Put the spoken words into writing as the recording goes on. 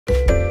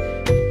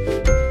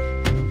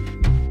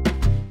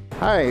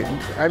Hi,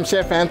 I'm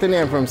Chef Anthony.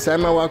 I'm from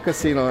San Manuel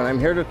Casino, and I'm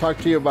here to talk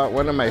to you about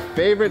one of my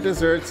favorite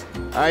desserts,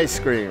 ice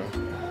cream.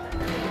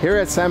 Here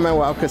at San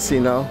Manuel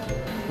Casino,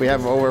 we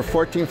have over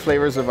 14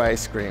 flavors of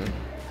ice cream.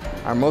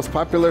 Our most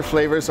popular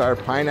flavors are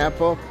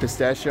pineapple,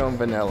 pistachio, and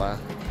vanilla.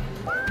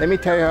 Let me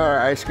tell you how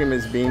our ice cream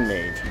is being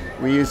made.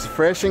 We use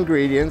fresh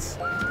ingredients,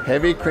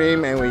 heavy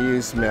cream, and we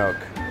use milk.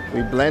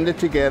 We blend it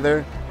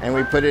together and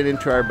we put it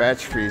into our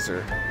batch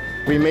freezer.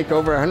 We make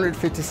over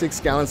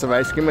 156 gallons of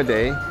ice cream a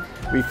day.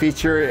 We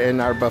feature in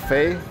our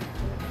buffet,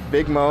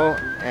 Big Mo,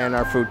 and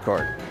our food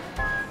court.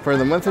 For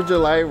the month of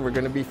July, we're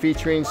going to be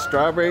featuring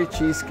strawberry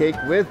cheesecake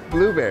with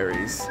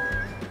blueberries.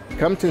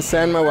 Come to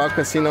San Manuel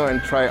Casino and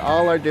try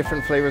all our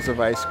different flavors of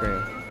ice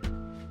cream.